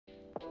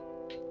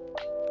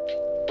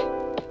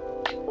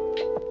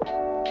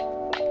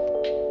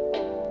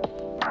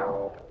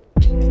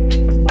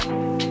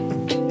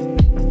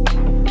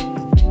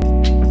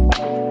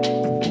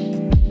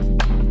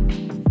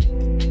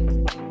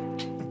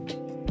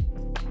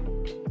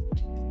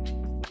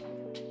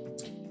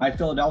Hi,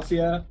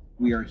 Philadelphia.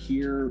 We are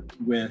here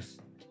with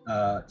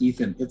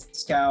Ethan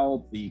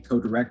Itzkow, the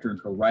co-director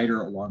and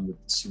co-writer, along with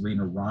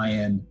Serena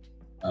Ryen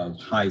of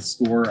High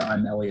Score.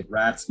 I'm Elliot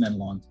Ratzman,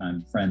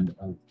 longtime friend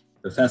of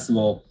the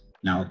festival,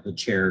 now the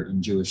chair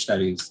in Jewish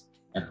Studies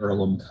at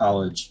Earlham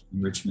College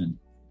in Richmond,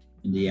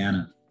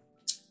 Indiana.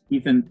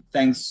 Ethan,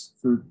 thanks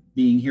for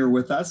being here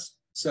with us.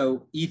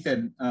 So,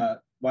 Ethan,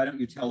 why don't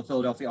you tell the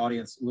Philadelphia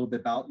audience a little bit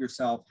about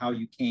yourself, how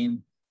you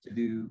came to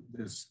do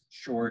this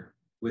short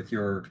with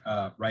your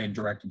writing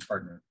directing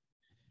partner?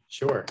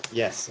 Sure.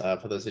 Yes.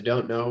 For those who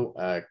don't know,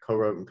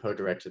 co-wrote and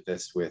co-directed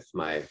this with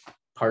my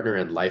partner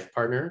and life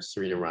partner,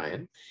 Serena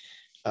Ryen.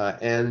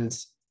 And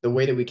the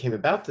way that we came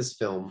about this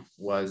film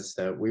was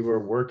that we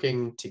were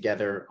working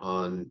together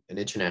on an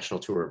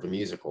international tour of a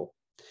musical.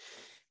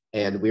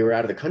 And we were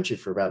out of the country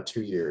for about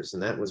 2 years.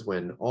 And that was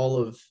when all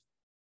of,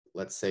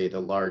 let's say, the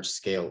large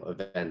scale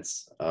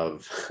events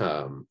of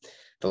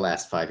the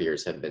last 5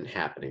 years had been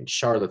happening.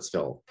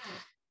 Charlottesville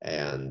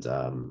and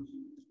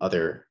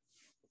other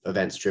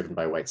events driven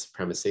by white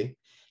supremacy.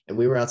 And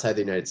we were outside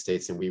the United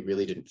States, and we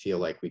really didn't feel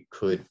like we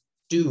could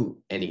do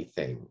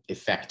anything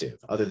effective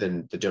other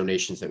than the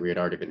donations that we had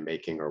already been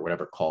making or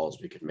whatever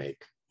calls we could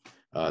make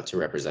to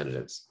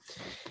representatives.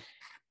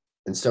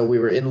 And so we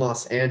were in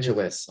Los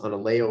Angeles on a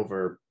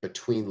layover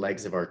between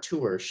legs of our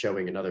tour,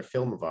 showing another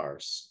film of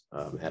ours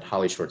at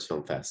Holly Shorts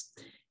Film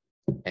Fest.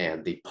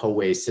 And the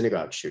Poway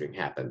synagogue shooting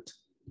happened.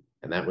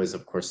 And that was,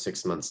 of course,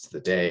 6 months to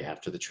the day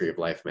after the Tree of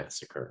Life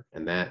massacre.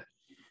 And that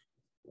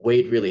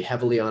weighed really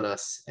heavily on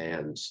us.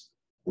 And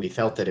we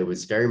felt that it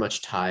was very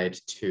much tied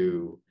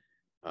to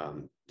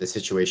the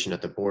situation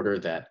at the border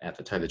that at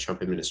the time the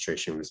Trump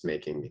administration was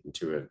making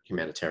into a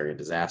humanitarian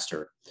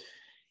disaster.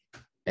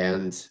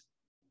 And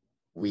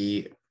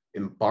we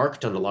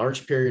embarked on a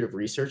large period of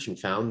research and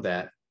found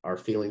that our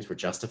feelings were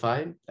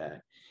justified,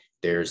 that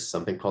there's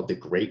something called the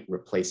Great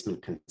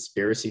Replacement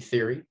Conspiracy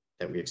Theory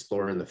that we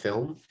explore in the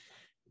film.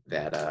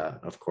 That,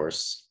 of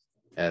course,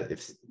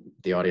 if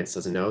the audience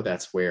doesn't know,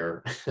 that's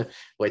where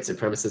white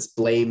supremacists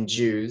blame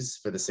Jews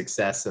for the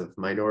success of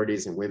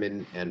minorities and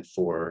women and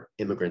for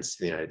immigrants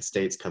to the United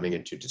States coming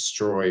in to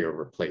destroy or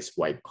replace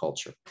white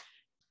culture.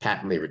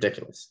 Patently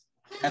ridiculous.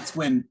 That's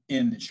when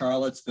in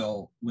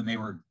Charlottesville, when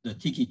the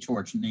Tiki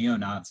Torch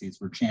neo-Nazis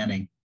were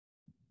chanting,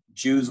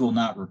 "Jews will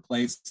not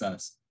replace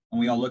us."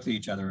 And we all looked at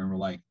each other and were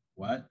like,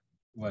 what?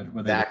 What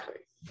were they? Exactly.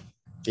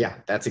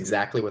 Yeah, that's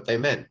exactly what they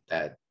meant.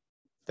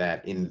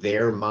 That in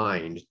their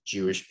mind,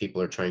 Jewish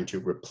people are trying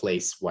to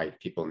replace white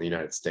people in the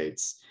United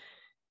States.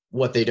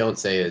 What they don't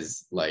say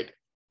is like,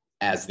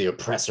 as the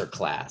oppressor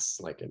class,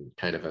 like in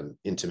kind of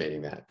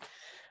intimating that.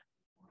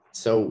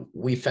 So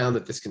we found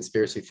that this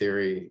conspiracy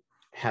theory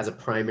has a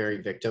primary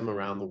victim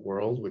around the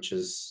world, which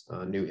is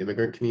new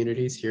immigrant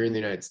communities. Here in the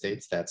United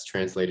States, that's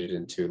translated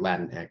into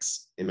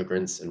Latinx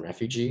immigrants and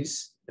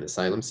refugees and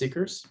asylum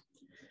seekers.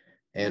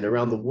 And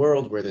around the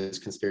world where this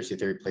conspiracy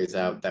theory plays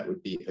out, that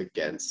would be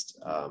against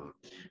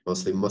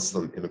mostly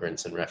Muslim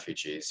immigrants and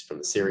refugees from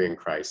the Syrian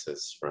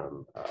crisis,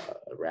 from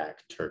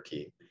Iraq,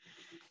 Turkey.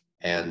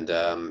 And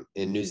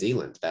in New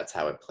Zealand, that's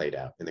how it played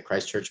out. In the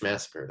Christchurch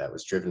massacre, that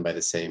was driven by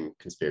the same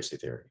conspiracy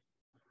theory.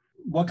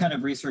 What kind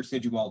of research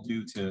did you all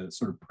do to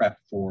sort of prep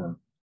for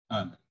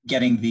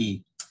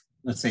getting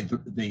let's say,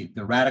 the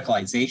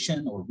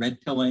radicalization or red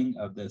pilling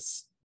of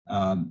this,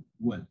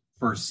 what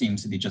first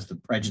seems to be just a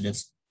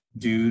prejudiced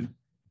dude,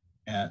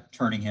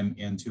 turning him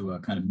into a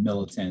kind of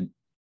militant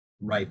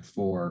ripe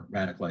for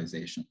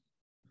radicalization?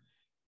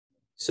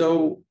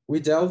 So we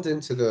delved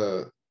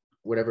into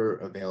whatever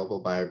available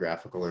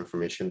biographical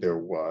information there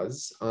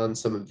was on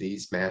some of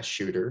these mass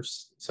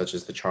shooters, such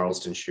as the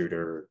Charleston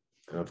shooter,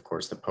 and of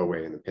course the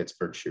Poway and the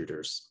Pittsburgh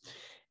shooters,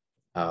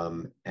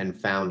 and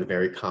found a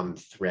very common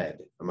thread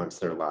amongst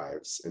their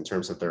lives in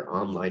terms of their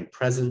online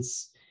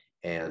presence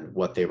and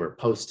what they were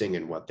posting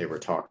and what they were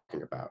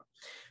talking about.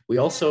 We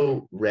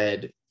also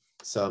read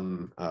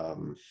some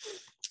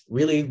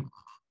really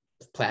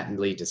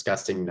patently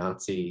disgusting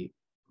Nazi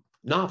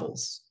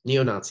novels,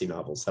 neo-Nazi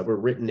novels that were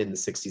written in the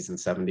 60s and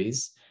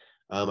 70s.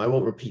 I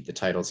won't repeat the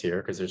titles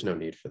here because there's no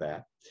need for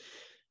that.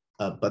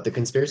 But the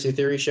conspiracy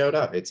theory showed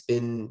up.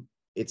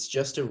 It's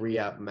just a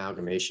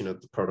re-amalgamation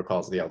of the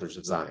Protocols of the Elders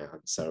of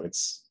Zion. So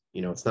it's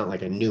not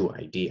like a new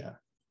idea.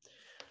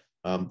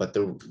 But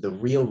the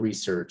real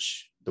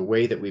research, the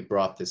way that we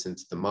brought this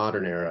into the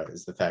modern era,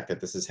 is the fact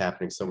that this is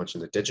happening so much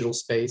in the digital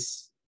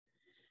space,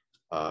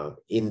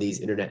 in these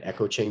internet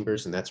echo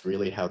chambers, and that's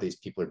really how these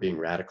people are being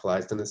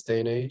radicalized in this day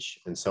and age.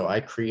 And so I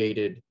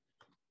created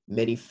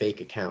many fake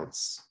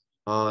accounts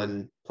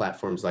on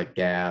platforms like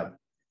Gab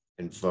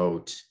and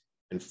Vote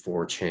and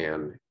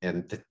 4chan,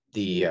 and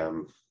the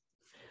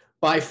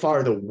by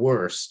far the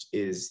worst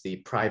is the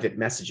private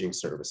messaging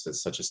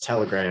services such as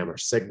Telegram or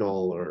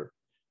Signal or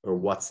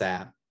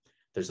WhatsApp.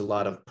 There's a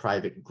lot of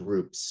private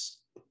groups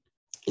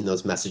in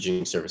those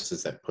messaging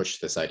services that push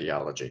this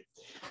ideology.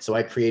 So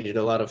I created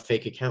a lot of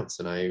fake accounts,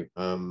 and I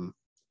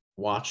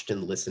watched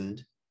and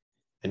listened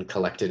and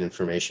collected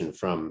information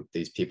from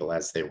these people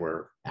as they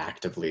were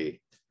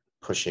actively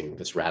pushing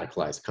this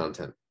radicalized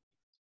content.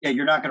 Yeah,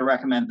 you're not going to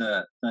recommend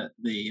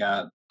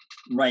the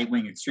right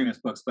wing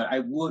extremist books, but I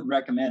would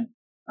recommend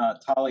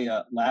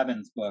Talia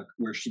Lavin's book,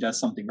 where she does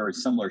something very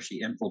similar.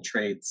 She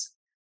infiltrates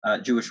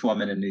Jewish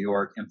woman in New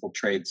York,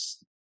 infiltrates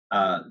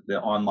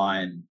the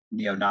online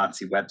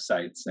neo-Nazi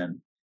websites, and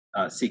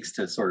seeks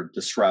to sort of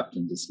disrupt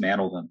and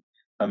dismantle them.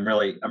 I'm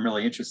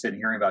really interested in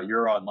hearing about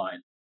your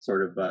online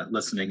sort of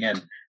listening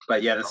in.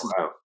 But yeah, this is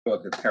a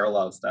book that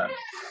parallels that.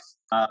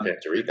 You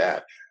have to read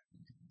that.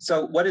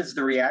 So, what is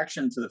the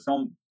reaction to the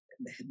film?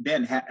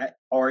 Then,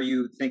 are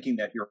you thinking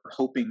that you're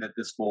hoping that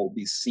this will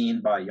be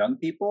seen by young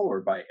people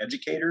or by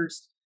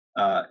educators?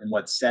 In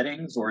what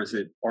settings, or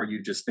are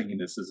you just thinking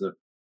this is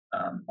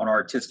an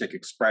artistic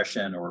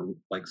expression, or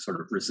like sort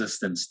of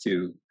resistance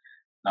to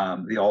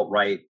the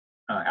alt-right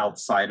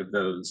outside of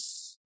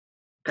those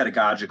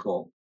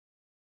pedagogical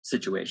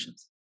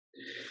situations?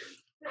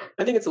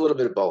 I think it's a little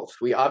bit of both.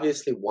 We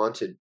obviously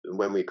wanted,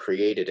 when we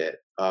created it,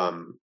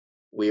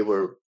 we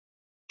were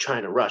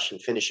trying to rush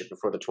and finish it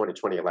before the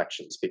 2020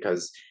 elections,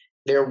 because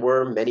there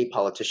were many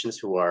politicians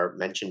who are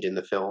mentioned in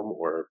the film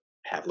or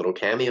have little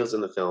cameos in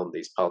the film.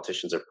 These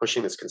politicians are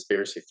pushing this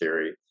conspiracy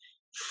theory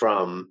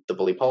from the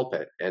bully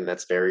pulpit, and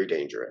that's very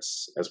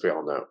dangerous, as we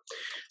all know.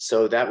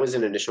 So that was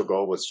an initial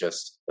goal, was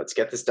just, let's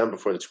get this done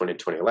before the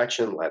 2020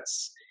 election.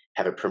 Let's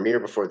have a premiere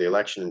before the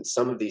election. And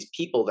some of these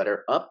people that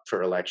are up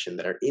for election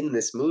that are in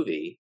this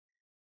movie,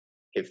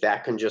 if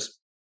that can just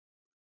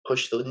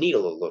push the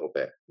needle a little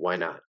bit, why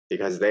not?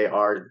 Because they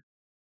are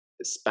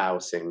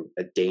espousing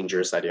a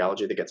dangerous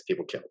ideology that gets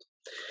people killed.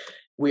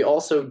 We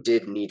also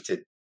did need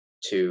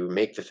to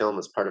make the film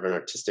as part of an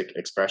artistic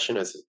expression.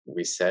 As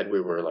we said,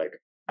 we were like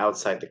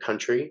outside the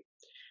country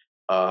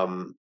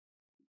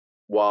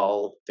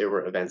while there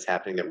were events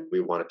happening that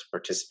we wanted to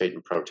participate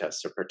in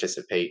protests or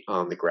participate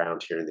on the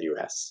ground here in the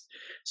US.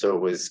 So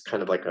it was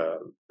kind of like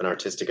an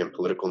artistic and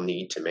political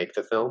need to make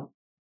the film.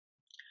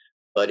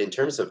 But in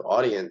terms of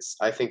audience,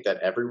 I think that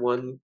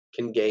everyone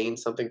can gain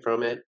something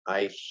from it.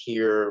 I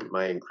hear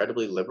my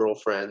incredibly liberal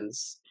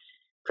friends,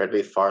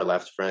 incredibly far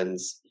left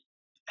friends,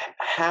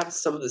 have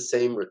some of the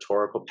same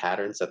rhetorical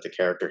patterns that the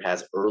character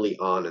has early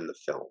on in the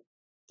film.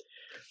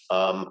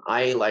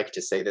 I like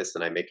to say this,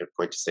 and I make a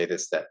point to say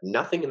this, that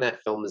nothing in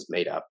that film is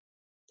made up.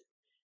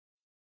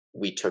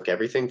 We took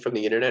everything from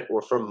the internet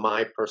or from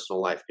my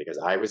personal life, because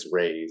I was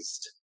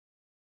raised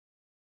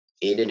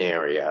in an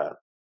area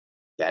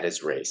that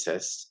is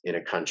racist, in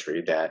a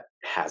country that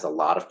has a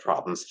lot of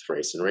problems with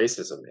race and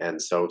racism.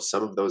 And so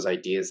some of those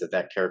ideas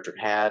that character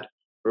had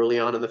early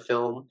on in the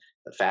film,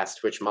 the fast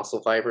twitch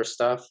muscle fiber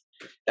stuff,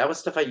 that was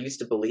stuff I used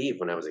to believe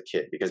when I was a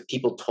kid, because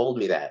people told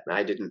me that, and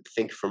I didn't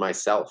think for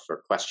myself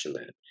or question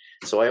that.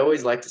 So I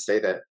always like to say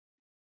that,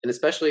 and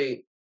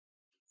especially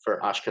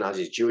for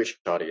Ashkenazi Jewish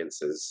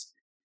audiences,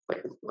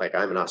 like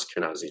I'm an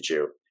Ashkenazi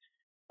Jew,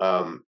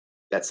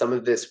 that some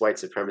of this white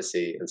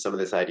supremacy and some of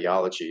this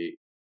ideology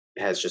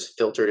has just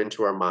filtered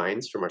into our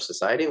minds from our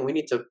society, and we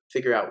need to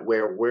figure out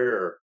where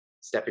we're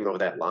stepping over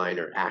that line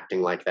or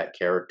acting like that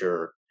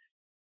character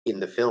in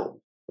the film.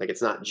 Like,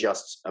 it's not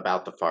just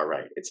about the far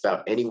right, it's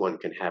about anyone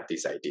can have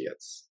these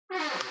ideas.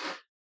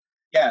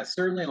 Yeah,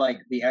 certainly, like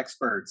the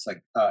experts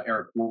like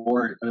Eric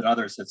Ward and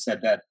others have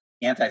said that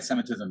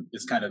anti-Semitism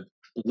is kind of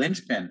the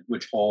linchpin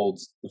which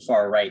holds the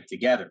far right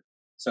together.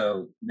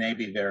 So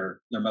maybe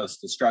their most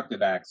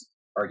destructive acts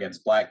are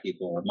against Black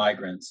people or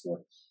migrants,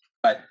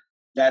 but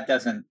that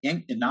doesn't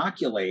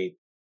inoculate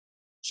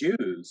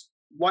Jews,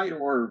 white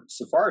or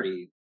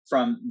Sephardi,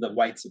 from the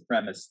white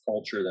supremacist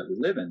culture that we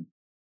live in,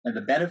 and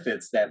the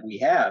benefits that we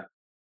have,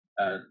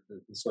 the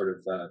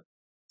sort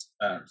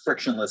of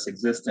frictionless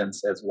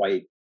existence as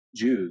white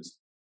Jews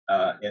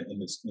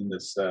in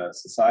this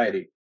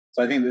society.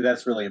 So I think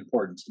that's really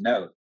important to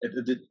note.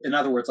 In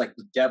other words, like,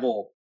 the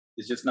devil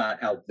is just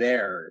not out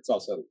there; it's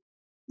also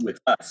with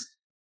us,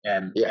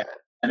 and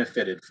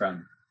benefited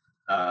from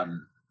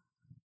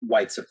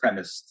white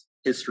supremacist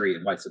history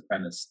and white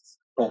supremacist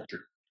culture.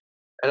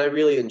 And I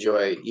really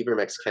enjoy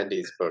Ibram X.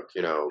 Kendi's book,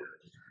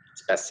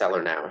 it's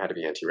bestseller now, How to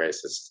Be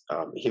Anti-Racist.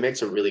 He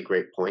makes a really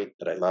great point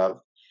that I love,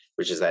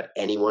 which is that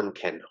anyone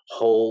can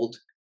hold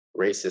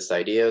racist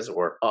ideas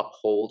or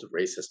uphold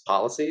racist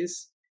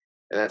policies.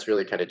 And that's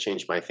really kind of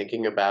changed my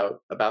thinking about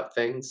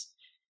things.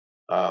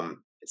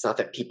 It's not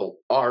that people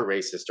are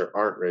racist or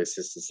aren't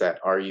racist, it's that,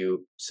 are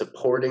you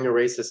supporting a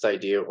racist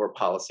idea or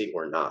policy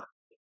or not?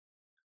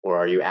 Or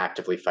are you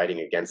actively fighting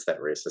against that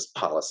racist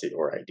policy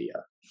or idea?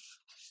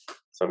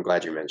 So I'm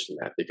glad you mentioned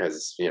that,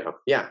 because,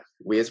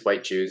 we as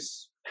white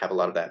Jews have a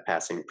lot of that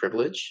passing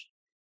privilege.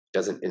 It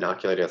doesn't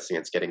inoculate us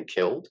against getting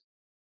killed,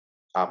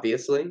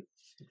 obviously,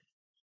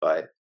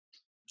 but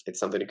it's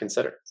something to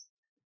consider.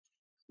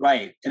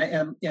 Right.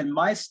 And in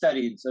my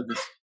studies of this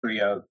history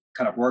of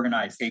kind of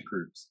organized hate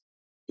groups,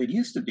 it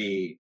used to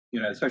be,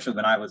 especially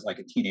when I was like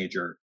a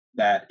teenager,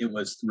 that it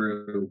was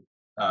through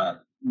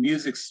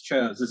music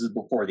shows. This is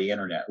before the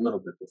internet, a little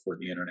bit before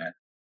the internet.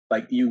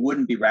 Like, you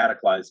wouldn't be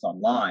radicalized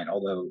online,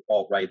 although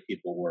alt-right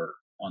people were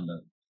on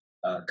the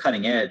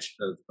cutting edge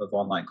of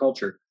online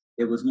culture.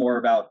 It was more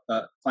about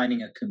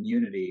finding a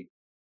community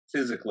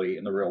physically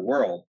in the real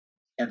world.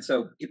 And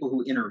so people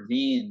who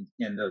intervened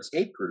in those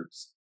hate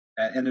groups,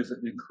 and there's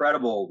an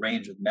incredible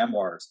range of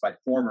memoirs by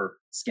former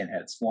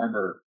skinheads,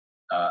 former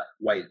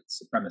white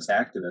supremacist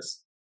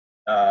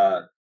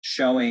activists,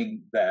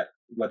 showing that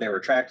what they were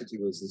attracted to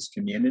was this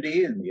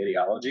community and the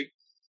ideology.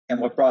 And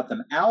what brought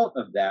them out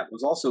of that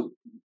was also,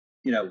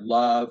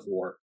 love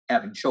or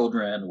having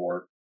children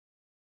or,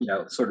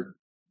 sort of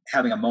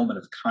having a moment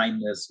of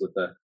kindness with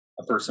a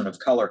person of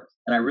color.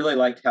 And I really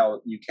liked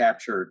how you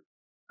captured,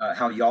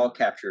 how y'all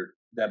captured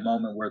that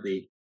moment where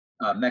the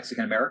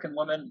Mexican American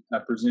woman, I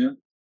presume,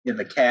 in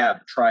the cab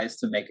tries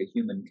to make a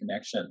human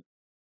connection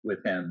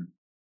with him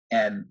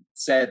and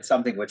said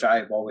something which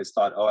I've always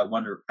thought, oh, I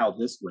wonder how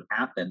this would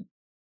happen.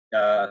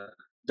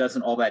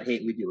 Doesn't all that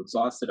hate leave you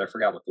exhausted? I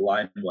forgot what the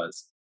line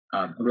was.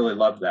 I really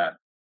love that.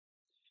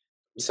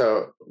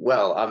 So,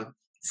 well, I'm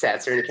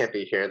sad Serena can't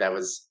be here. That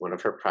was one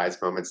of her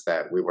prize moments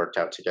that we worked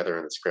out together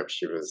in the script.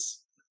 She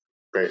was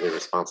greatly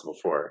responsible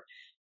for.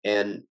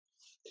 And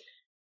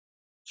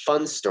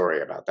fun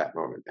story about that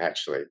moment,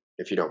 actually,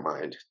 if you don't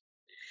mind.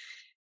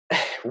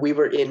 We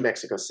were in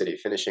Mexico City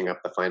finishing up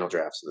the final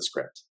drafts of the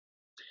script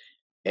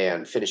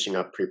and finishing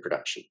up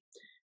pre-production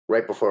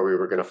right before we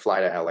were going to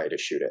fly to LA to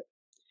shoot it.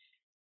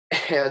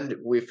 And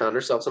we found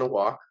ourselves on a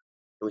walk,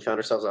 and we found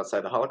ourselves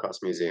outside the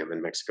Holocaust Museum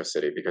in Mexico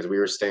City because we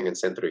were staying in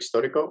Centro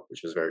Histórico,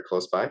 which was very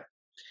close by.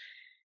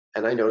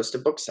 And I noticed a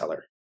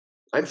bookseller.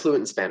 I'm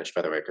fluent in Spanish,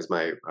 by the way, because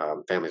my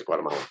family's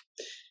Guatemalan.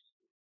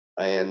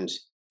 And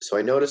so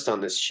I noticed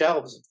on this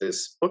shelves of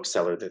this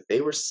bookseller that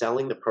they were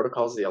selling the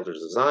Protocols of the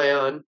Elders of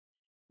Zion.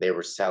 They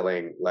were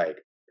selling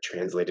like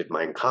translated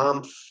Mein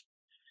Kampf.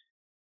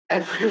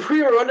 And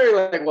we were wondering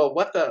like, well,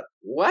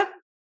 what?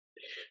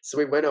 So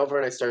we went over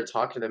and I started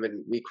talking to them,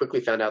 and we quickly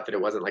found out that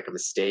it wasn't like a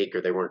mistake,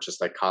 or they weren't just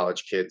like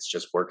college kids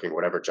just working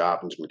whatever job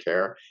and didn't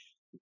care.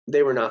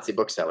 They were Nazi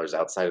booksellers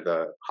outside of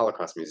the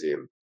Holocaust Museum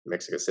in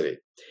Mexico City.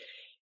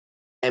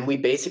 And we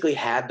basically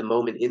had the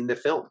moment in the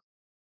film.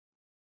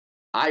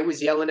 I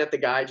was yelling at the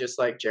guy just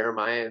like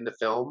Jeremiah in the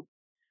film.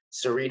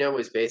 Serena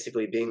was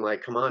basically being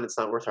like, come on, it's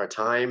not worth our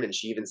time. And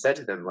she even said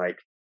to them, like,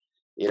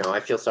 I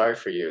feel sorry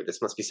for you.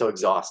 This must be so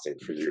exhausting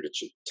for you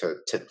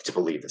to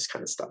believe this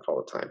kind of stuff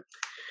all the time.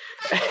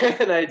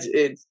 And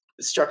it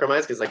struck our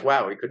minds because, like,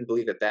 wow, we couldn't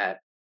believe that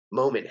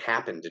moment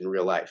happened in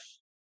real life.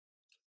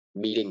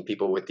 Meeting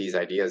people with these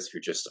ideas who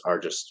just are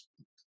just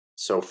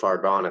so far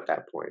gone at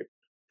that point.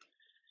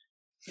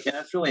 Yeah,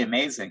 that's really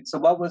amazing. So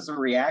what was the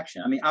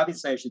reaction? I mean,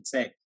 obviously, I should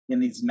say in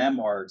these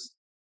memoirs,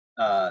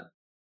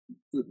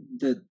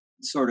 the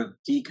sort of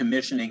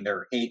decommissioning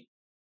their hate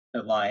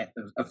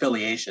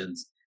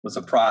affiliations was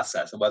a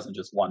process. It wasn't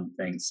just one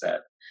thing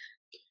said.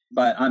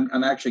 But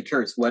I'm actually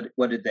curious, how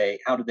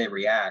did they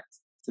react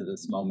to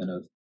this moment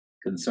of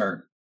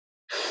concern?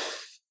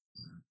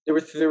 There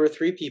were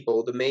three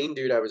people. The main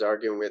dude I was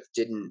arguing with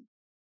didn't.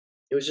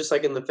 It was just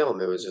like in the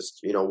film. It was just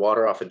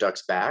water off a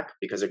duck's back,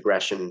 because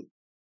aggression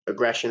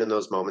in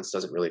those moments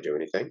doesn't really do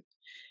anything.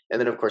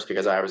 And then of course,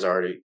 because I was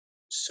already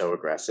so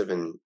aggressive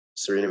and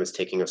Serena was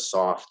taking a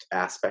soft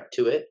aspect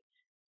to it,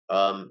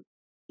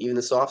 even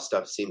the soft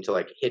stuff seemed to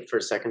like hit for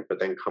a second but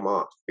then come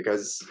off,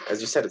 because as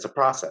you said, it's a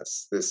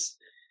process. This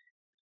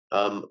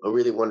a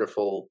really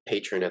wonderful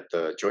patron at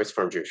the Joyce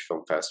Farm Jewish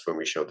Film Fest, when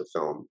we showed the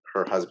film,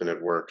 her husband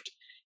had worked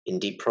in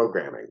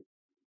deprogramming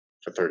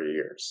for 30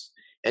 years.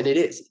 And it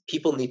is,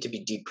 people need to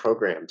be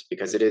deprogrammed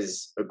because it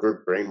is a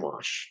group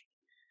brainwash.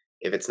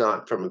 If it's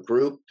not from a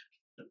group,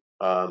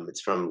 it's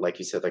from, like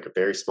you said, like a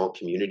very small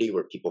community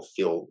where people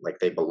feel like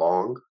they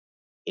belong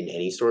in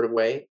any sort of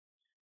way.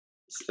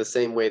 It's the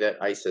same way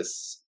that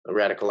ISIS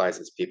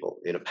radicalizes people.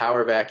 In a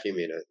power vacuum,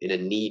 in a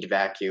need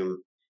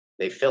vacuum,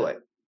 they fill it.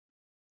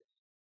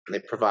 And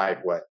they provide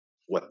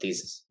what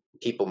these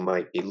people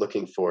might be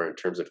looking for in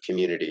terms of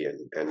community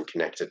and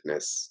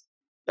connectedness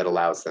that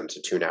allows them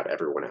to tune out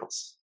everyone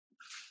else.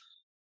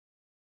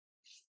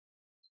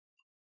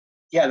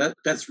 Yeah,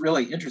 that's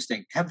really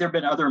interesting. Have there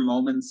been other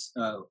moments,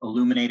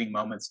 illuminating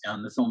moments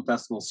on the film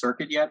festival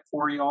circuit yet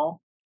for you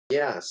all?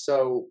 Yeah,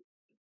 so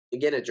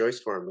again, at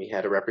Joyce Forum, we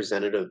had a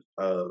representative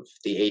of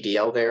the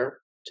ADL there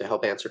to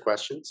help answer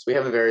questions. We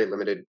have a very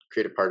limited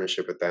creative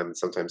partnership with them.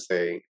 Sometimes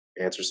they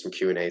answer some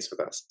Q&As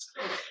with us.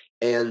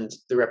 And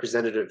the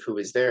representative who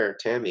was there,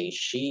 Tammy,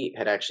 she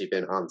had actually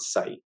been on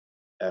site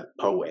at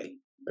Poway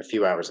a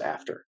few hours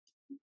after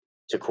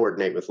to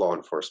coordinate with law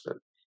enforcement.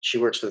 She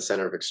works for the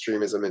Center of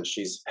Extremism, and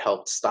she's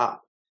helped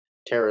stop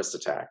terrorist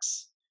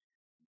attacks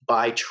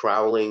by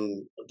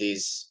troweling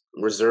these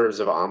reserves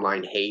of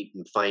online hate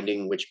and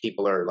finding which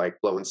people are like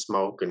blowing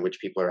smoke and which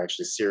people are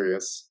actually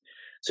serious.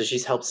 So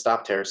she's helped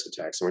stop terrorist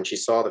attacks. And when she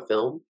saw the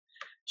film,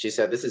 she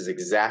said, this is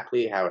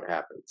exactly how it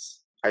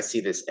happens. I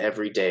see this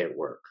every day at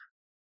work.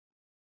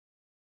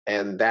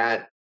 And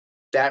that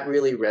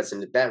really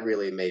resonated, that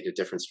really made a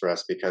difference for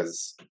us,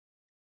 because,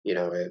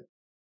 it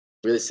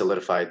really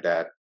solidified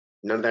that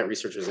none of that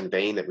research was in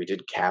vain, that we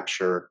did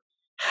capture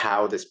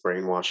how this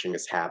brainwashing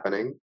is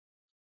happening.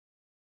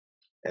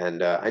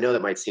 And I know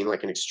that might seem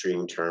like an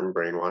extreme term,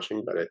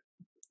 brainwashing, but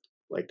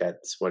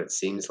that's what it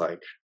seems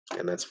like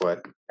And that's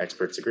what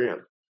experts agree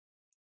on.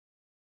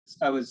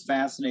 I was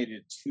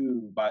fascinated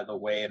too by the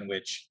way in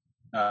which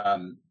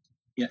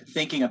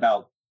thinking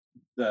about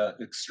the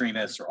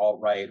extremists or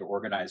alt-right or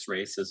organized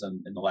racism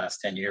in the last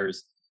 10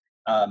 years.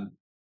 Um,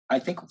 I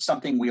think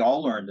something we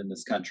all learned in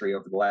this country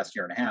over the last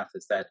year and a half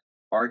is that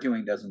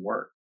arguing doesn't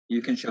work.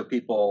 You can show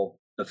people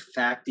the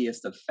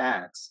factiest of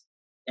facts,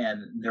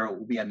 and there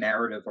will be a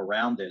narrative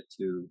around it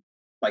to,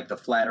 like the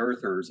flat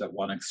earthers at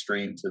one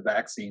extreme to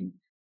vaccine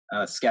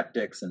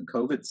skeptics and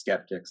COVID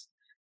skeptics,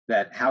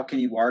 that how can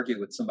you argue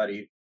with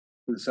somebody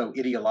who's so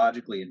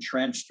ideologically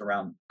entrenched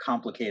around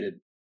complicated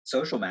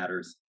social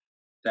matters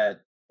that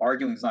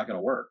arguing is not going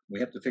to work. We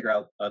have to figure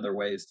out other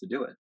ways to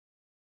do it.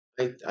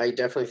 I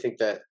definitely think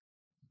that,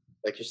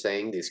 like you're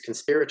saying, this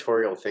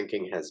conspiratorial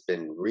thinking has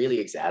been really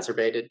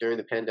exacerbated during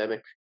the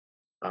pandemic.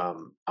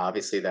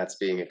 Obviously, that's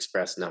being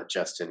expressed not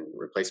just in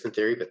replacement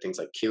theory, but things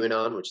like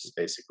QAnon, which is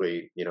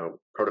basically,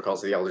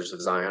 protocols of the elders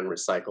of Zion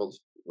recycled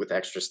with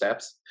extra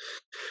steps.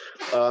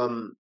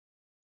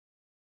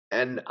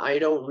 And I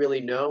don't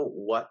really know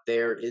what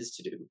there is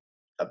to do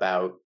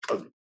about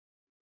a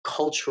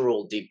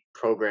cultural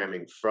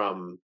deprogramming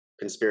from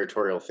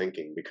conspiratorial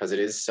thinking, because it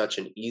is such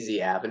an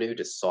easy avenue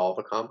to solve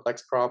a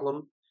complex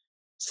problem.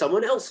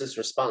 Someone else is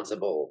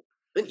responsible.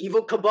 An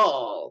evil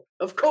cabal.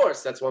 Of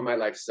course, that's why my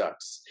life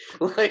sucks.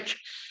 Like,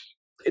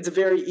 it's a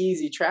very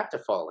easy trap to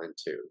fall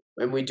into.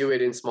 And we do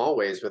it in small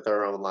ways with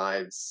our own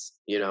lives.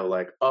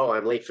 Like, oh,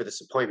 I'm late for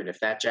this appointment. If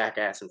that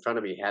jackass in front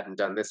of me hadn't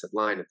done this at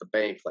line at the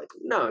bank, like,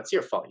 no, it's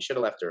your fault. You should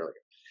have left earlier.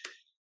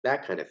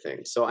 That kind of thing.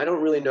 So I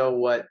don't really know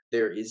what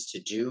there is to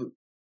do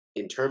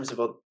in terms of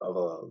a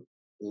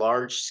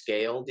large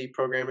scale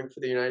deprogramming for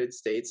the United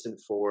States and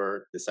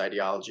for this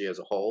ideology as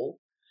a whole.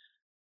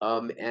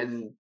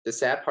 And the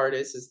sad part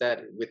is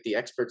that with the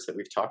experts that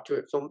we've talked to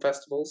at film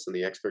festivals and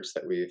the experts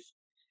that we've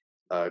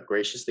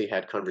graciously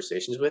had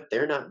conversations with,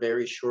 they're not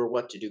very sure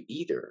what to do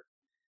either.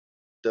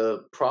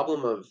 The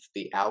problem of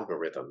the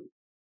algorithm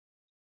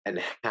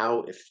and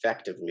how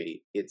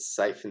effectively it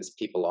siphons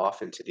people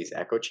off into these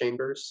echo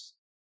chambers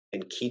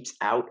and keeps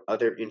out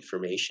other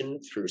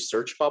information through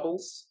search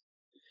bubbles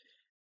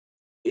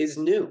is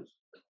new.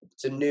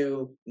 It's a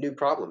new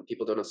problem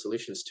people don't have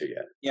solutions to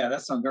yet. Yeah,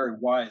 that's some very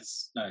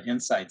wise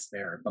insights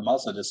there. I'm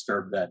also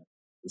disturbed that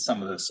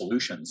some of the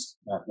solutions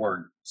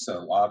weren't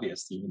so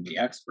obvious to even the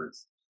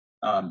experts.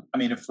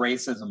 If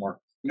racism or,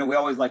 we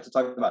always like to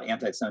talk about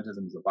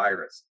anti-Semitism as a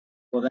virus.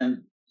 Well,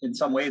 then in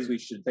some ways we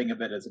should think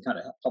of it as a kind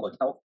of public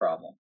health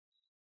problem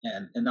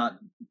and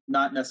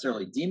not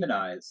necessarily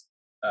demonize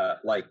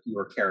like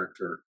your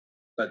character,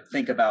 but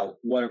think about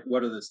what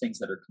are those things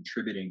that are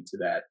contributing to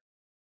that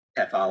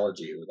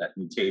pathology or that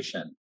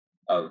mutation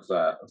of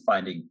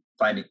finding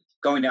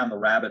going down the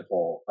rabbit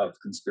hole of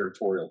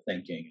conspiratorial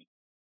thinking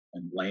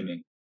and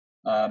blaming.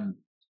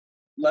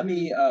 Let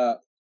me. I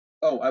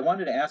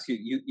wanted to ask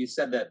you. You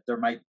said that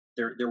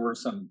there were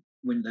some,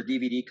 when the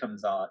DVD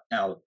comes out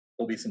now,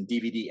 there'll be some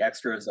DVD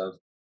extras of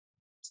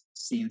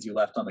scenes you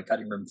left on the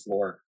cutting room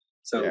floor.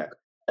 So yeah.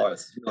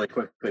 Really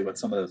quickly what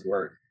some of those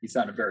were. You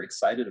sounded very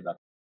excited about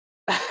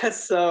it.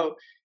 So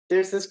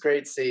there's this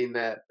great scene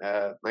that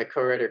my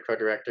co-writer,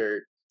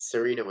 co-director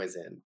Serena was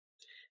in.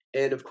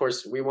 And of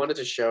course, we wanted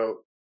to show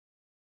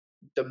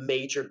the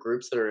major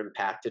groups that are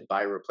impacted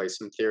by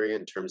replacement theory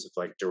in terms of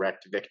like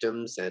direct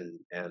victims and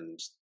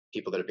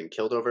people that have been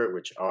killed over it,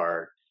 which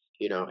are,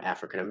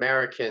 African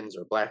Americans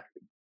or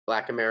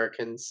Black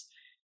Americans,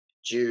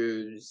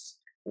 Jews,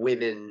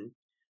 women,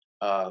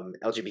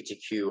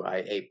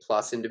 LGBTQIA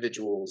plus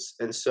individuals.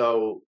 And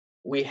so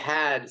we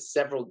had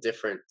several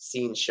different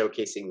scenes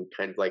showcasing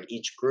kind of like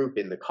each group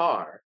in the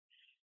car.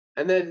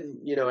 And then,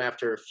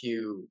 after a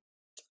few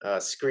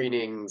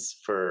screenings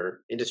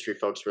for industry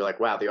folks, we're like,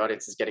 wow, the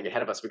audience is getting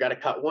ahead of us. We got to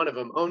cut one of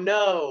them. Oh,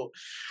 no.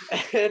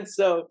 And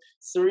so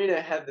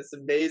Serena had this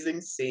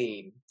amazing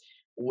scene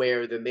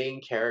where the main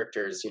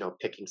character is,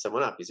 picking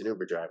someone up. He's an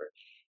Uber driver.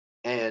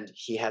 And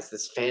he has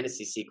this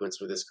fantasy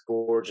sequence where this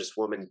gorgeous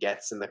woman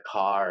gets in the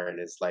car and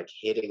is like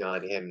hitting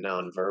on him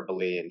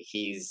non-verbally, and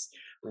he's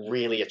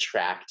really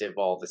attractive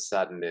all of a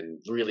sudden and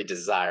really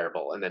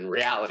desirable. And then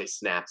reality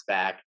snaps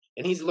back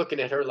and he's looking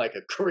at her like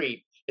a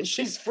creep, and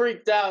she's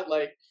freaked out,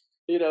 like,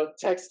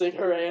 texting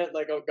her aunt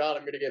like, oh God,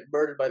 I'm going to get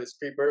murdered by this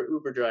creep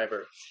Uber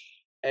driver.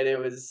 And it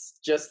was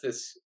just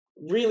this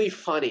really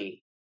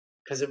funny,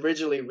 because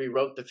originally we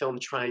wrote the film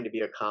trying to be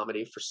a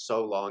comedy for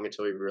so long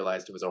until we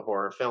realized it was a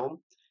horror film,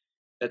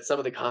 that some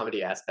of the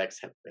comedy aspects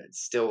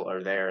still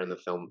are there in the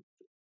film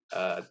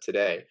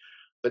today.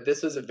 But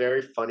this was a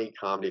very funny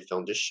comedy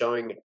film, just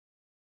showing,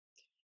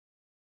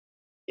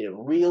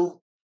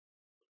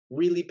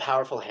 really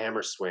powerful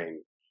hammer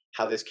swing,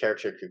 how this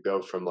character could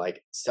go from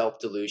like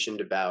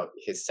self-delusioned about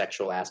his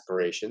sexual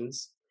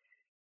aspirations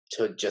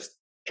to just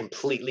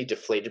completely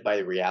deflated by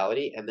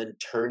reality, and then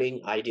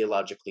turning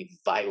ideologically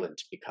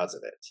violent because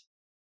of it.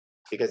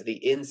 Because the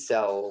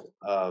incel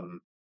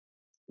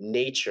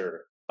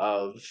nature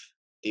of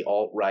the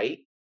alt-right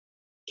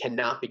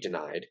cannot be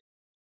denied.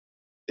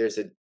 There's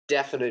a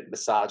definite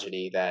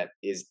misogyny that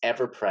is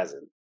ever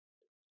present.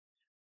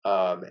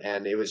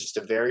 And it was just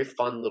a very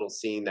fun little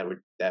scene that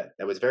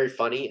was very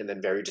funny and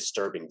then very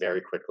disturbing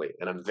very quickly.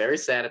 And I'm very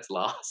sad it's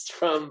lost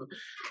from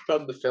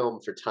the film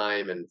for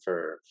time and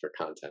for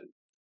content.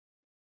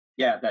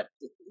 Yeah, that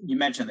you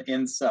mentioned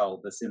this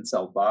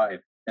incel vibe,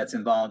 that's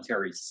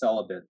involuntary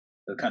celibate,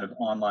 the kind of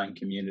online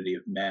community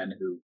of men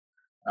who,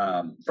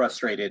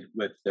 frustrated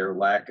with their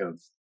lack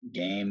of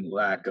game,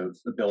 lack of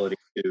ability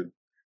to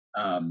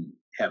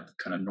have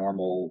kind of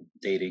normal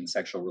dating,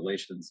 sexual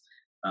relations,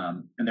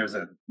 and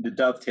the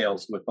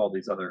dovetails with all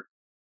these other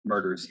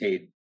murders,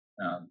 hate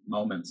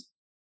moments.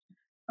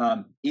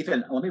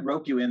 Ethan, let me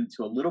rope you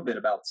into a little bit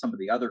about some of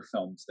the other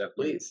films that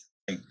we Please.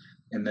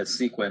 in this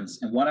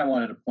sequence. And one I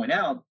wanted to point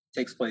out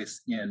takes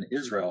place in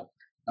Israel,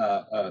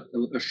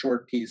 a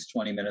short piece,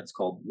 20 minutes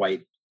called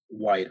White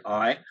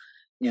Eye,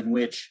 in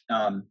which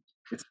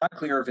it's not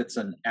clear if it's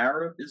an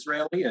Arab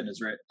Israeli,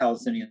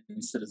 Palestinian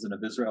citizen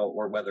of Israel,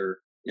 or whether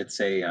it's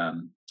a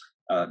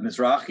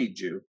Mizrahi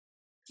Jew,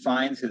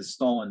 finds his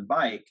stolen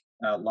bike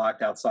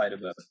locked outside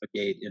of a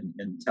gate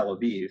in Tel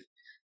Aviv.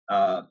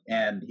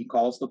 And he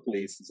calls the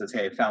police and says,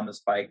 "Hey, I found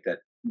this bike that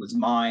was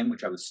mine,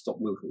 which was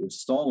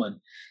stolen."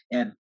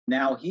 And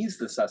now he's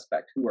the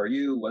suspect. Who are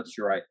you? What's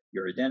your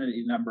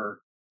identity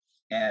number?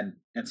 And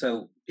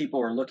so people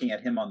are looking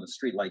at him on the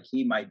street like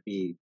he might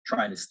be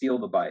trying to steal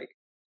the bike.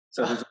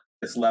 So there's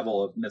this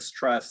level of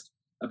mistrust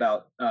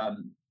about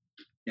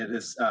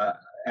this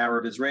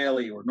Arab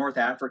Israeli or North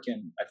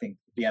African. I think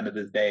at the end of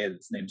the day,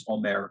 his name's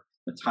Omer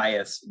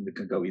Matthias, and it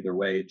could go either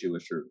way,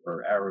 Jewish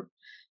or Arab.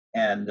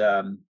 And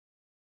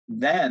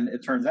then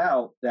it turns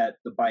out that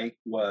the bike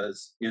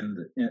was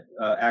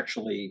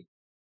actually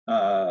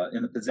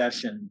in the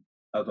possession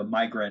of a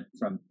migrant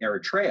from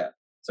Eritrea.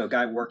 So a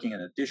guy working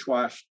in a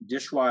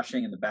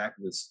dishwashing in the back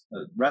of this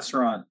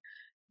restaurant.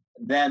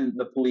 Then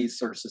the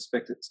police are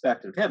suspected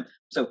of him.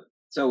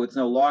 So it's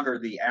no longer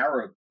the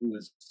Arab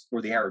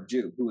or the Arab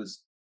Jew who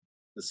is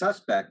the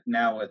suspect.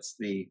 Now it's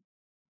the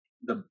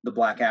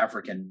Black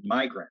African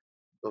migrant.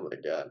 Oh my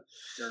God!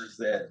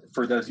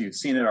 For those of you who've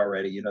seen it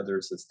already,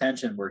 there's this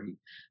tension where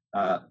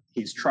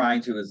he's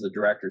trying to, as the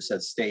director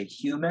says, remain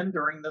human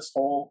during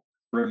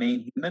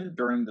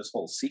this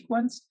whole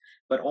sequence.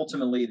 But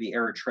ultimately, the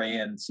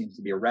Eritrean seems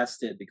to be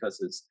arrested because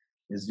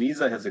his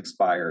visa has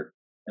expired.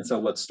 And so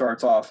what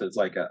starts off as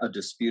like a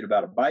dispute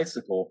about a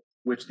bicycle,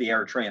 which the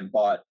Eritrean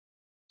bought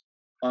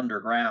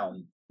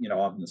underground,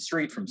 on the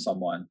street from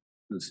someone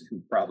who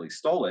probably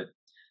stole it,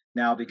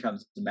 now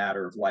becomes a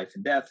matter of life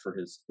and death for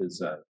his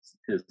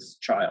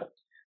child.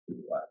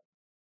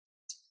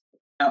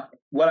 Now,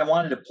 what I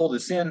wanted to pull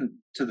this in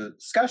to the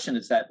discussion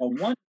is that on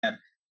one hand,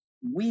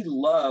 we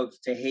love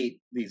to hate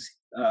these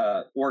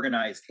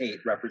organized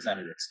hate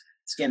representatives,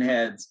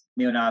 skinheads,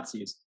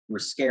 neo-Nazis. We're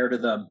scared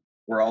of them.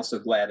 We're also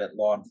glad that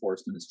law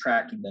enforcement is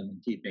tracking them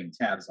and keeping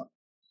tabs on them.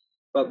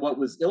 But what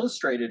was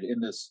illustrated in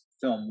this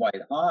film,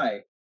 White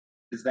Eye,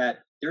 is that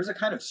there's a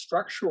kind of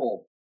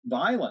structural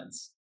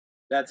violence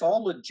that's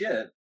all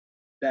legit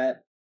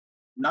that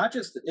not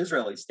just the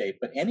Israeli state,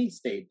 but any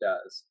state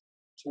does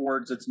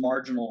towards its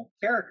marginal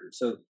characters.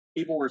 So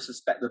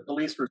the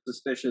police were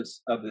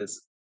suspicious of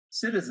this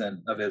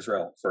citizen of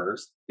Israel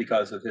first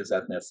because of his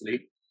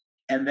ethnicity.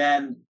 And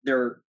then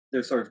they're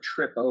sort of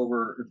trip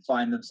over and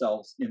find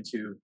themselves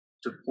into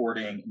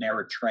deporting an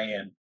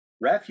Eritrean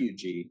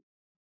refugee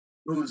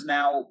who's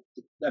now,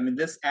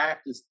 this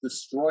act has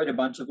destroyed a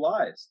bunch of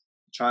lives,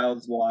 the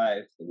child's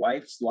life, the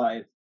wife's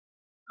life.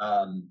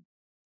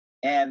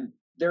 And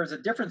there's a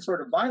different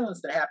sort of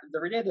violence that happens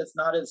every day that's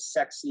not as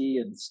sexy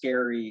and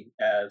scary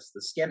as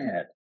the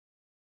skinhead.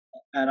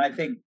 And I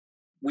think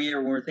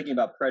when we're thinking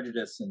about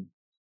prejudice and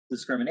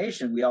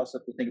discrimination, we also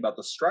have to think about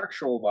the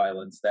structural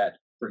violence that,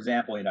 for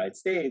example, the United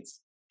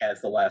States,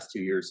 as the last 2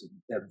 years,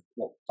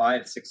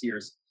 5-6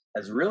 years,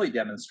 has really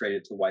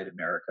demonstrated to white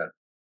America,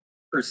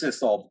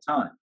 persists all the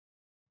time.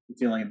 The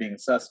feeling of being a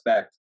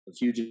suspect, a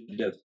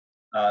fugitive,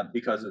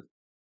 because of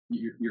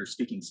you're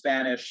speaking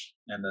Spanish,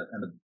 and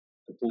the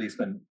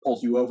policeman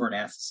pulls you over and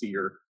asks to see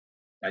your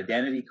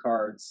identity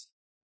cards,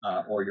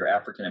 or you're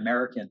African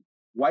American.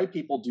 White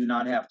people do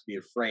not have to be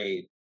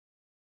afraid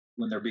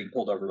when they're being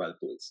pulled over by the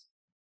police,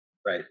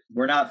 right?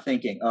 We're not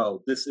thinking,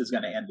 oh, this is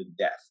going to end in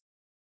death,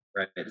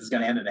 right? This is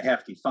going to end in a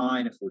hefty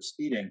fine if we're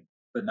speeding,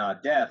 but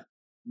not death.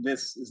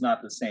 This is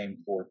not the same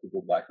for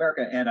people in Black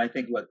America. And I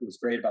think what was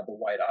great about the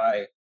White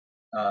Eye,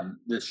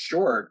 this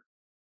short,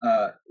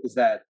 is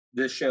that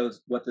this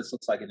shows what this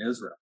looks like in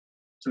Israel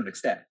to an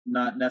extent,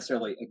 not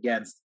necessarily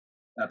against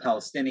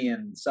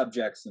Palestinian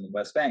subjects in the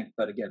West Bank,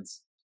 but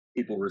against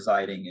people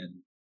residing in,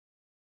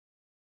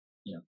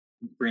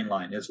 Green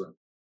Line, Israel.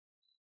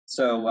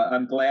 So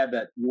I'm glad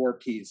that your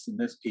piece and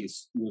this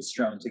piece was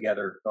shown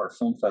together at our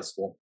film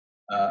festival.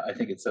 I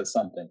think it says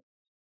something.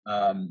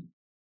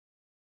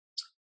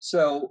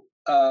 So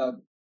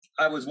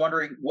I was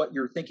wondering what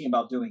you're thinking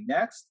about doing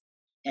next,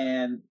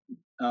 and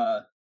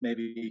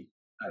maybe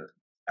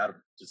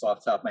just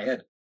off the top of my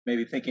head,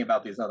 maybe thinking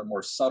about these other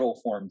more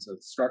subtle forms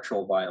of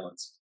structural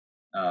violence,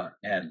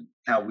 and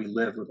how we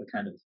live with a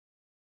kind of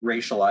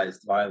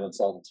racialized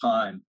violence all the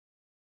time,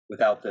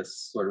 without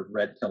this sort of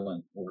red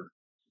pilling or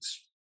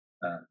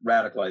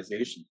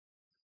radicalization.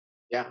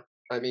 Yeah,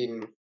 I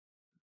mean,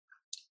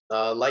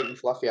 light and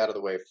fluffy out of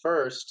the way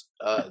first.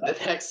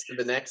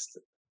 The next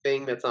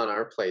thing that's on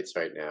our plates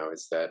right now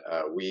is that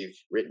we've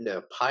written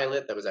a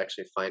pilot that was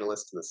actually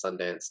finalist in the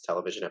Sundance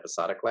Television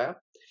Episodic Lab,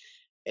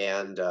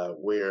 and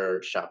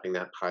we're shopping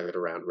that pilot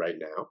around right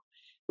now.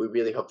 We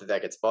really hope that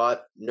that gets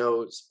bought.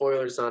 No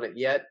spoilers on it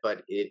yet,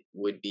 but it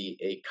would be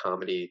a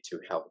comedy to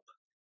help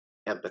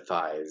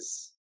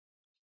empathize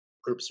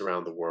groups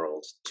around the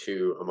world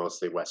to a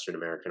mostly Western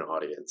American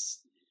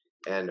audience.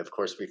 And of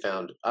course, we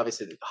found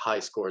obviously the high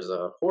scores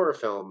a horror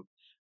film,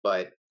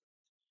 but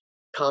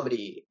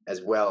comedy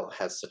as well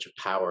has such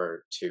a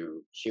power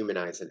to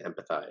humanize and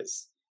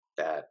empathize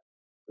that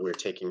we're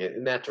taking it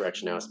in that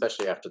direction now,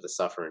 especially after the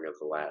suffering of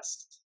the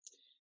last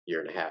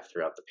year and a half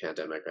throughout the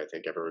pandemic. I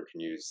think everyone can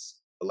use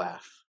a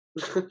laugh.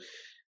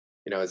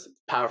 As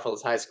powerful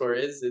as High Score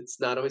is,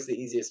 it's not always the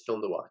easiest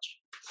film to watch.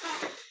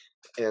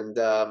 And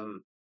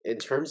in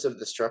terms of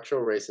the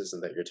structural racism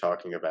that you're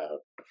talking about,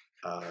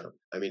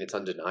 I mean, it's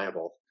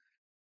undeniable.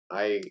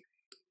 I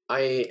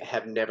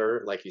have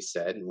never, like you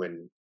said,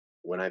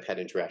 when I've had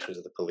interactions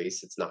with the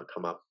police, it's not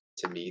come up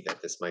to me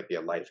that this might be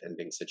a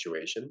life-ending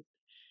situation.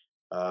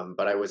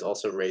 But I was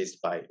also raised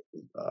by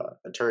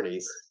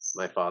attorneys.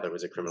 My father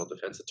was a criminal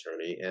defense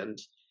attorney, and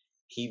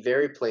he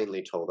very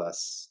plainly told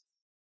us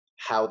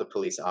how the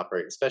police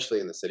operate,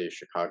 especially in the city of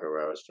Chicago,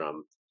 where I was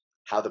from,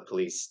 how the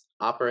police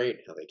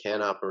operate, how they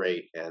can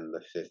operate, and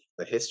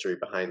the history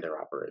behind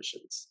their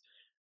operations.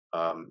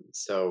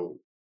 So,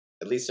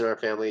 at least in our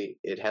family,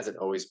 it hasn't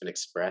always been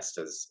expressed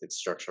as it's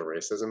structural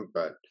racism,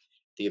 but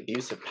the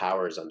abuse of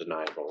power is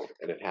undeniable,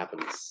 and it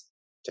happens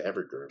to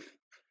every group.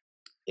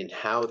 And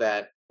how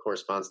that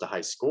corresponds to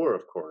High Score,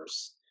 of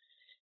course,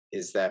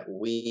 is that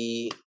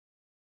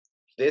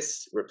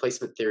this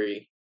replacement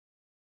theory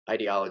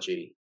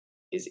ideology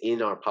is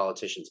in our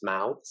politicians'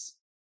 mouths.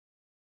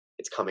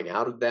 It's coming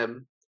out of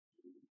them.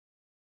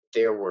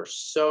 There were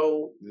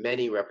so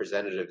many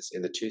representatives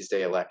in the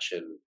Tuesday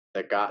election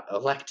that got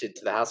elected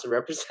to the House of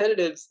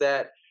Representatives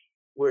that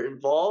were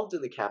involved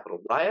in the Capitol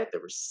riot.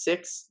 There were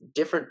 6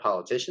 different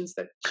politicians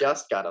that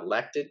just got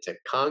elected to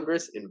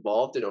Congress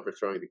involved in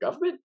overthrowing the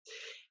government.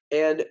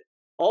 And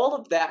all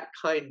of that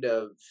kind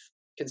of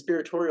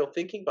conspiratorial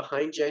thinking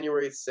behind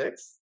January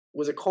 6th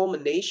was a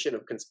culmination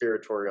of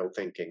conspiratorial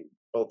thinking,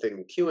 both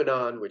in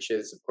QAnon, which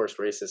is, of course,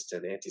 racist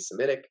and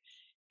anti-Semitic,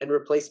 and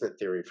replacement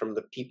theory from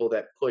the people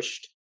that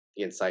pushed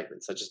the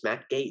incitement, such as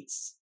Matt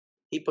Gaetz.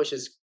 He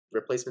pushes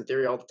replacement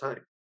theory all the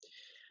time.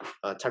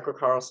 Tucker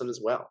Carlson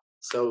as well.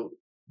 So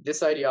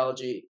this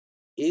ideology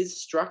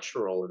is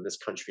structural in this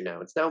country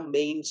now. It's now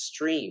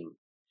mainstream.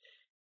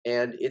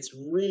 And it's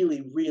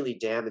really, really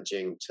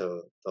damaging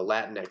to the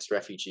Latinx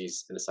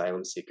refugees and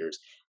asylum seekers.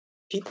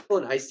 People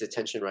in ICE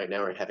detention right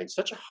now are having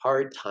such a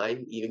hard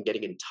time even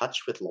getting in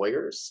touch with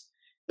lawyers.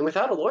 And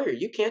without a lawyer,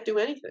 you can't do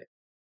anything.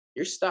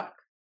 You're stuck.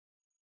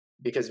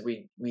 Because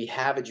we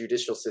have a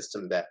judicial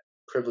system that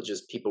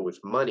privileges people with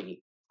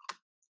money,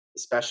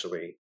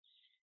 especially.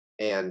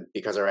 And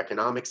because our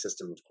economic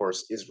system, of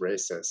course, is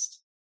racist,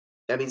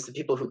 that means the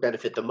people who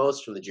benefit the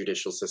most from the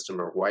judicial system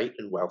are white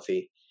and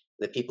wealthy.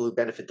 The people who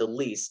benefit the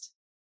least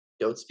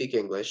don't speak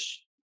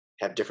English,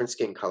 have different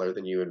skin color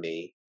than you and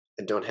me,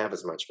 and don't have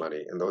as much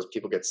money. And those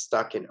people get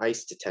stuck in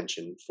ICE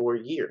detention for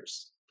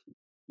years.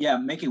 Yeah,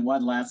 making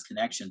one last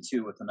connection,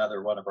 too, with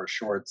another one of our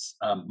shorts,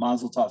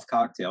 Mazel Tov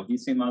Cocktail. Have you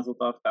seen Mazel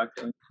Tov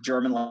Cocktail?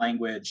 German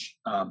language,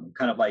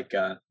 kind of like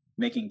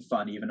making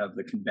fun even of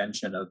the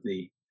convention of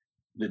the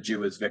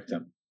Jew as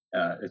victim.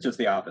 It's just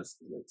the opposite.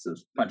 It's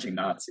just punching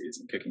Nazis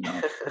and kicking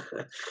off.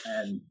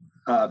 And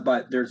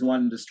but there's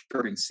one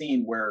disturbing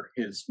scene where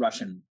his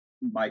Russian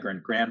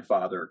migrant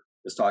grandfather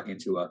is talking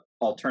to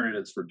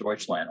Alternatives for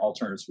Deutschland,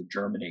 Alternatives for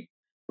Germany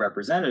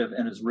representative,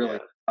 and is really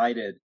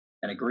excited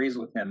and agrees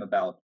with him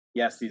about,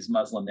 yes, these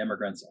Muslim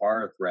immigrants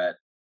are a threat,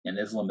 and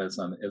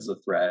Islamism is a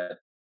threat,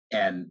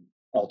 and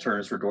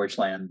Alternatives for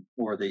Deutschland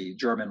or the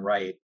German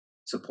right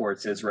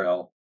supports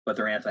Israel, but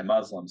they're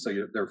anti-Muslim.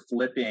 So they're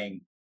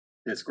flipping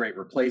this great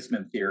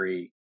replacement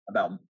theory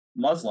about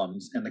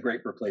Muslims, and the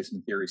great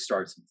replacement theory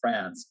starts in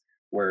France,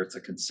 where it's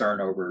a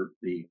concern over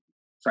the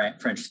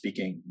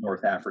French-speaking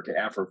North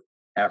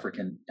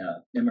African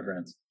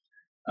immigrants.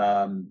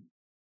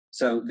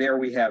 So there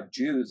we have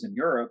Jews in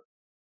Europe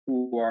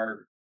who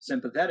are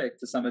sympathetic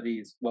to some of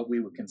these, what we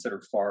would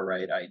consider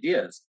far-right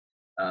ideas.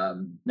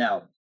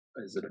 Now,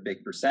 is it a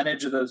big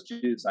percentage of those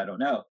Jews? I don't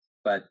know,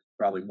 but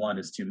probably one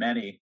is too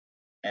many.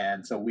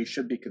 And so we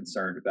should be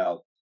concerned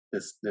about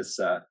this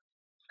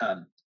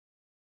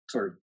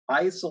sort of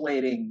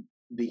isolating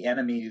the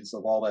enemies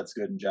of all that's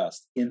good and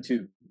just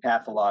into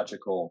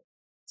pathological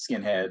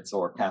skinheads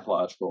or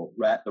pathological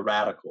the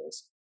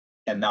radicals,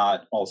 and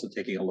not also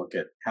taking a look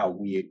at how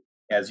we,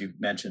 as you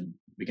mentioned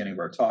at the beginning of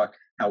our talk,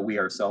 how we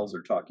ourselves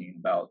are talking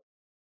about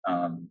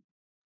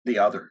the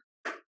other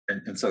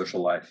in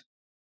social life.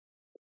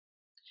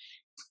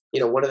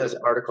 One of those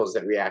articles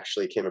that we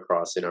actually came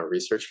across in our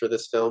research for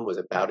this film was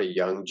about a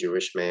young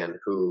Jewish man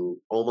who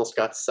almost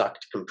got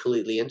sucked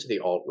completely into the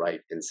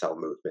alt-right incel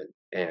movement,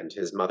 and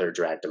his mother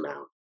dragged him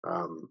out.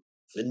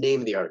 The name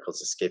of the article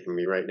is escaping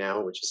me right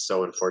now, which is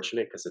so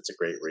unfortunate because it's a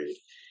great read.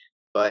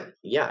 But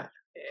yeah,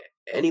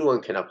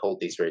 anyone can uphold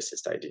these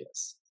racist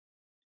ideas.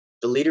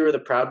 The leader of the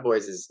Proud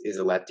Boys is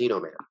a Latino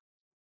man.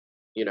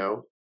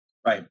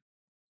 Right.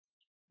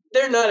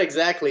 They're not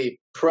exactly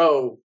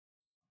pro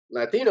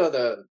Latino,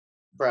 the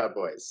Proud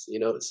Boys.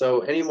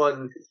 So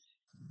anyone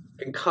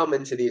can come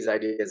into these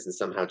ideas and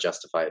somehow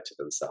justify it to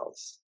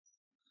themselves.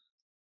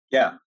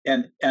 Yeah,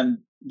 and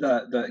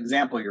the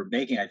example you're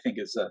making, I think,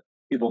 is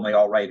people in the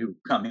alt-right who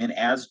come in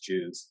as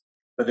Jews.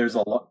 But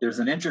there's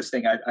an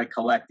interesting. I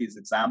collect these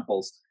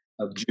examples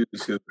of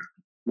Jews who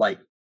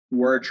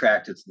were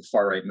attracted to the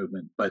far right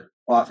movement, but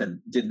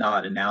often did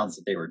not announce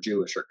that they were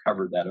Jewish or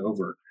covered that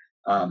over.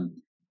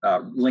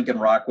 Lincoln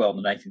Rockwell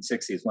in the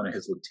 1960s, one of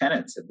his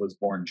lieutenants was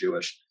born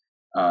Jewish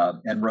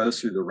and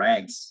rose through the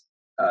ranks.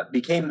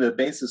 Became the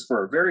basis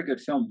for a very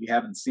good film. If you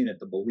haven't seen it,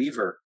 The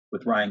Believer,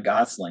 with Ryan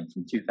Gosling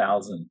from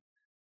 2000,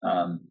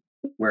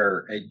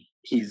 where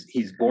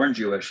he's born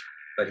Jewish,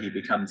 but he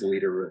becomes a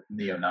leader of a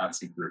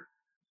neo-Nazi group,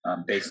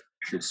 based on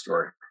a true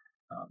story.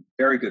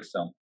 Very good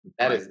film.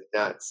 That is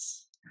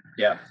nuts.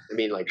 Yeah. I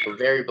mean,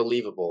 very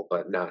believable,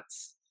 but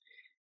nuts.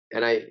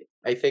 And I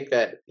think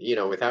that,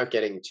 without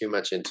getting too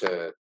much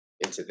into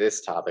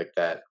this topic,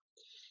 that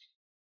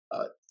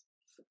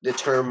the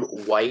term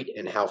white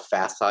and how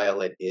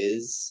facile it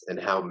is and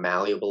how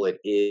malleable it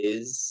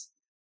is,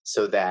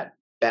 so that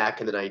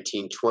back in the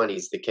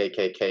 1920s, the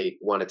KKK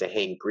wanted to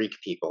hang Greek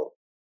people,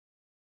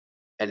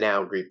 and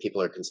now Greek people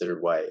are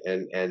considered white.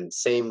 And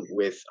same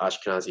with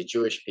Ashkenazi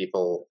Jewish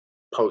people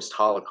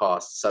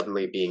post-Holocaust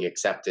suddenly being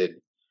accepted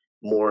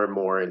more and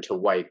more into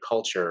white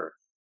culture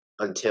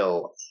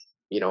until,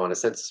 on a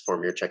census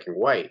form, you're checking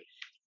white.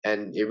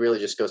 And it really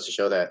just goes to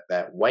show that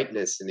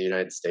whiteness in the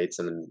United States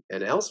and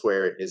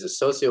elsewhere is a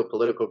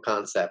socio-political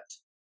concept,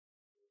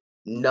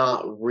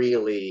 not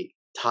really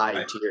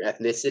tied to your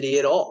ethnicity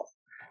at all.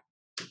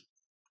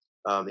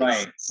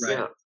 Right.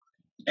 Yeah.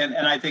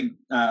 And I think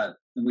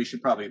we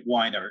should probably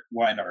wind our.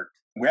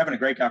 We're having a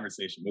great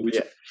conversation, but we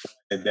should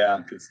wind it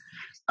down because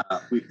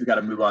we've got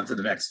to move on to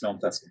the next film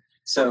festival.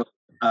 So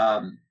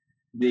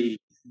the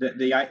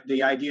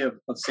idea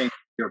of saying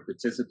you're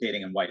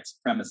participating in white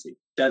supremacy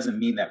doesn't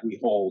mean that we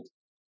hold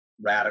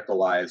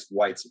radicalized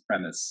white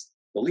supremacist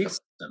belief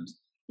systems.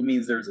 It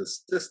means there's a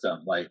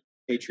system like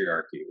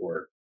patriarchy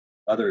or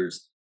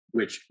others,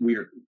 which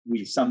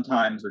we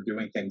sometimes are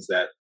doing things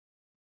that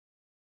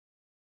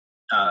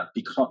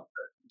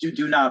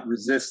do not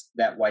resist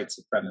that white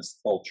supremacist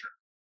culture.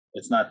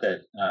 It's not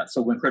that.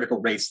 So when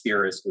critical race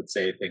theorists would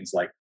say things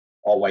like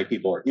all white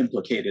people are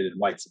implicated in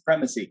white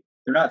supremacy,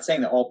 they're not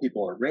saying that all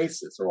people are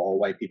racist or all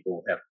white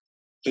people have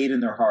hate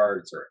in their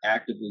hearts or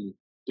actively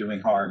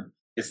doing harm.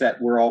 It's that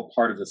we're all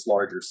part of this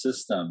larger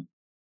system.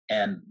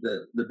 And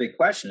the big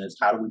question is,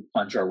 how do we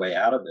punch our way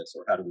out of this,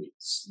 or how do we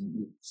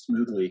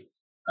smoothly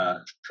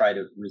try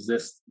to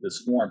resist this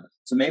form?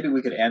 So maybe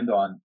we could end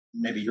on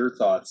maybe your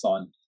thoughts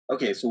on,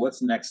 okay, so what's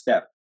the next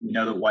step? We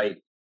know that white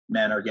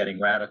men are getting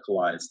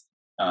radicalized.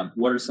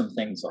 What are some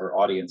things our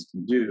audience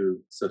can do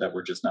so that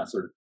we're just not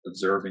sort of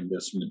observing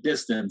this from a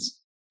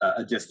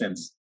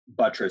distance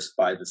buttressed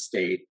by the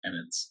state and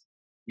its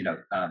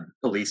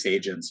police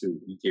agents who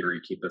in theory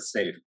keep us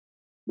safe?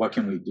 What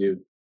can we do?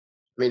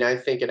 I mean, I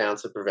think an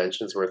ounce of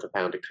prevention is worth a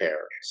pound of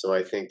care. So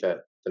I think that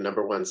the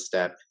number one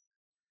step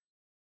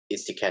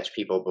is to catch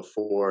people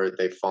before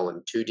they've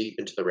fallen too deep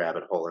into the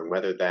rabbit hole. And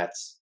whether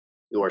that's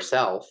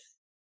yourself,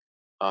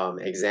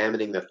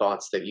 examining the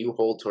thoughts that you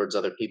hold towards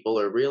other people,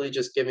 or really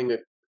just giving a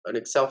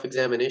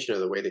self-examination of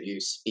the way that you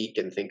speak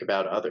and think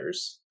about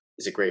others,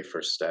 is a great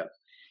first step.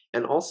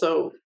 And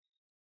also,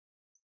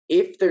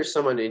 if there's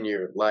someone in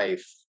your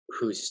life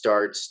who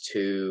starts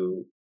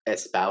to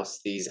espouse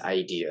these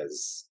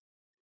ideas,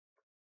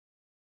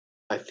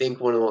 I think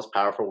one of the most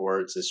powerful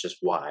words is just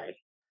why.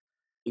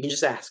 You can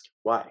just ask,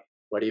 why?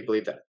 Why do you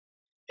believe that?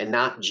 And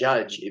not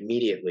judge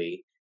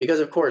immediately, because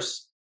of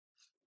course,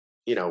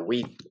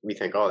 we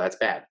think, oh, that's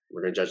bad,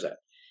 we're going to judge that.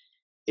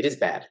 It is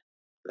bad.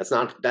 That's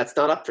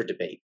not up for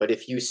debate. But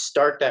if you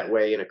start that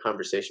way in a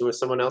conversation with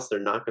someone else, they're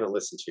not going to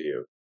listen to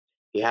you.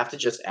 You have to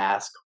just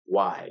ask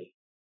why.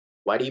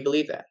 Why do you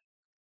believe that?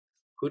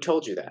 Who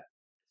told you that?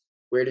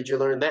 Where did you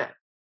learn that?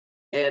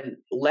 And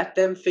let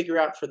them figure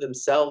out for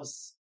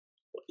themselves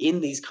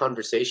in these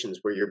conversations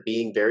where you're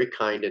being very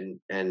kind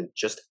and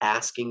just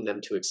asking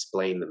them to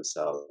explain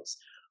themselves.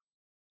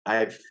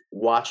 I've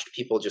watched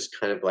people just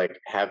kind of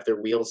have their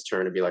wheels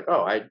turn and be like,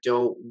 oh, I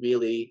don't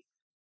really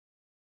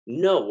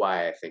know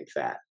why I think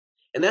that.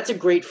 And that's a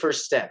great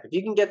first step. If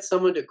you can get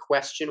someone to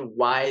question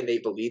why they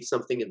believe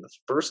something in the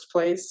first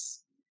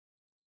place,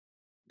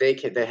 they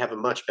have a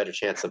much better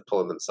chance of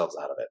pulling themselves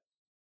out of it.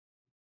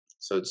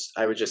 So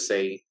I would just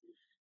say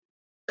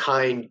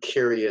kind,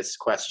 curious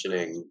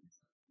questioning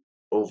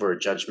over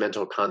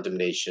judgmental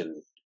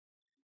condemnation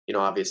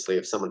obviously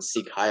if someone's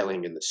Sikh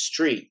hiling in the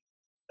street,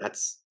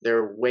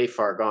 they're way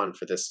far gone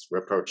for this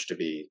approach to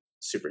be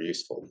super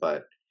useful.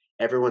 But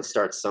everyone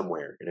starts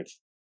somewhere, and if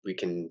we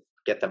can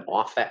get them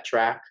off that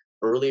track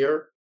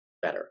earlier,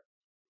 better.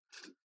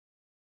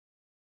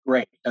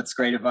 Great. That's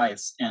great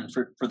advice. And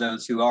for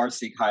those who are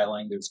Sikh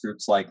hiling, there's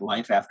groups like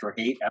Life After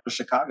Hate out of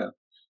Chicago.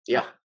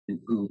 Yeah.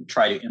 Who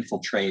try to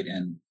infiltrate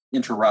and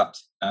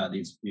interrupt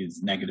these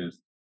negative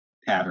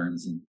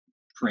patterns and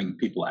bring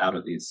people out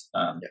of these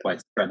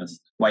white supremacist,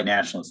 white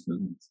nationalist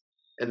movements.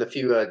 And the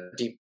few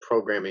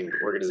deprogramming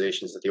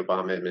organizations that the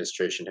Obama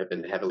administration have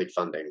been heavily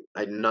funding,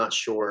 I'm not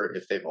sure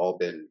if they've all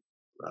been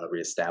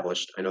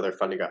reestablished. I know their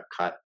funding got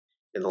cut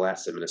in the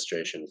last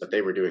administration, but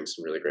they were doing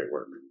some really great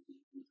work.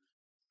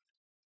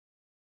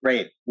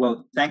 Great.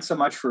 Well, thanks so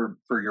much for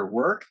your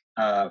work,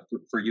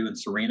 for you and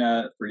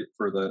Serena,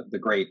 for the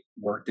great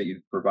work that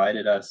you've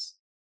provided us,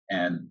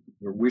 and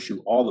we wish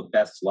you all the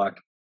best luck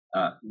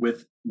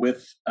with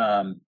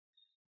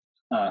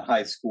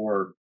High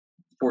Score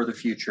for the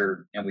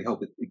future, and we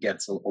hope it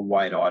gets a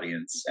wide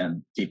audience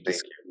and deep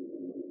discussion.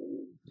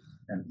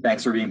 And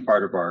thanks for being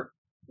part of our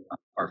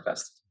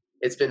festival.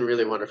 It's been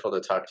really wonderful to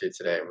talk to you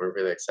today. We're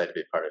really excited to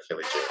be part of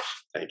Philly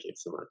Jewish. Thank you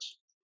so much.